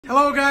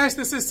Hello guys,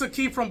 this is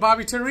Sakib from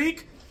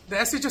Bobby-Tariq. The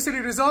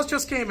SHSAT results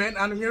just came in.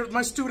 I'm here with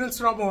my student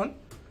Srabon.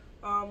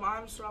 I'm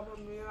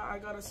Srabon. I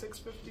got a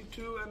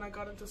 652 and I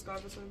got into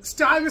Stuyvesant.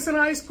 Stuyvesant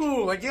High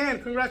School.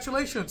 Again,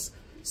 congratulations.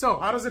 So,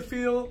 how does it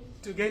feel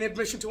to gain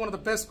admission to one of the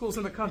best schools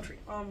in the country?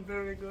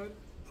 Very good.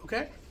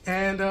 Okay.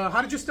 And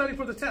how did you study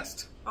for the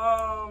test?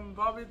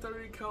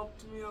 Bobby-Tariq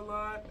helped me a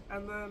lot,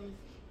 and then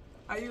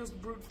I used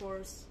brute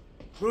force.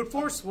 Brute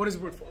force? What is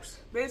brute force?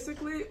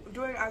 Basically,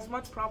 doing as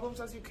much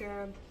problems as you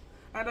can.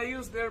 And I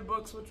used their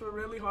books, which were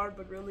really hard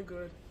but really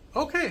good.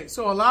 Okay,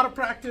 so a lot of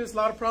practice, a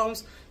lot of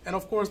problems, and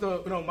of course,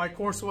 my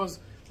course was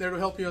there to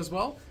help you as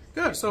well.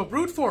 Good. So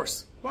brute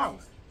force. Wow.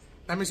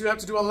 That means you have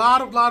to do a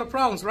lot of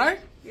problems, right?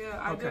 Yeah,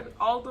 I did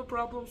all the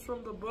problems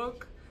from the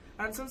book,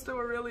 and since they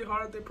were really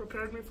hard, they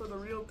prepared me for the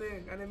real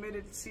thing, and it made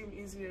it seem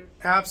easier.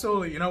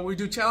 Absolutely. We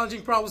do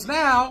challenging problems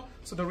now,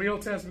 so the real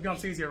test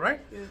becomes easier, right?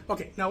 Yeah.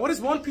 Okay. Now, what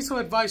is one piece of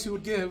advice you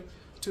would give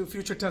to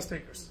future test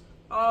takers?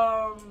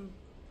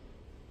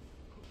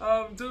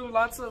 Do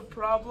lots of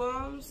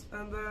problems,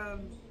 and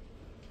then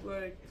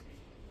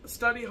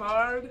study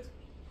hard.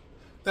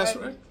 That's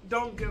and right.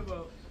 Don't give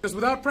up. Because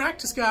without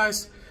practice,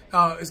 guys,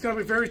 it's going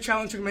to be very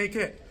challenging to make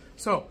it.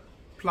 So,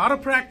 a lot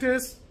of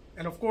practice,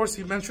 and of course,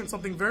 he mentioned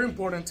something very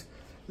important: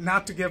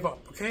 not to give up.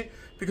 Okay?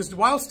 Because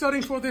while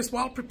studying for this,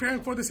 while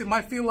preparing for this, it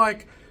might feel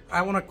like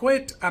I want to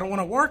quit. I don't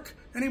want to work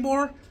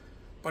anymore.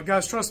 But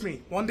guys, trust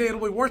me, one day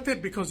it'll be worth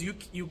it, because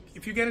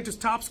if you get into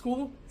top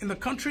school in the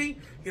country,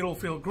 it'll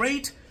feel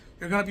great.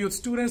 You're going to be with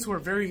students who are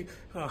very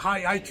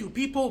high IQ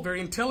people, very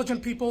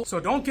intelligent people. So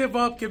don't give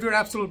up. Give your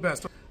absolute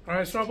best. All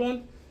right,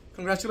 Srabon,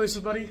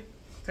 congratulations, buddy.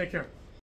 Take care.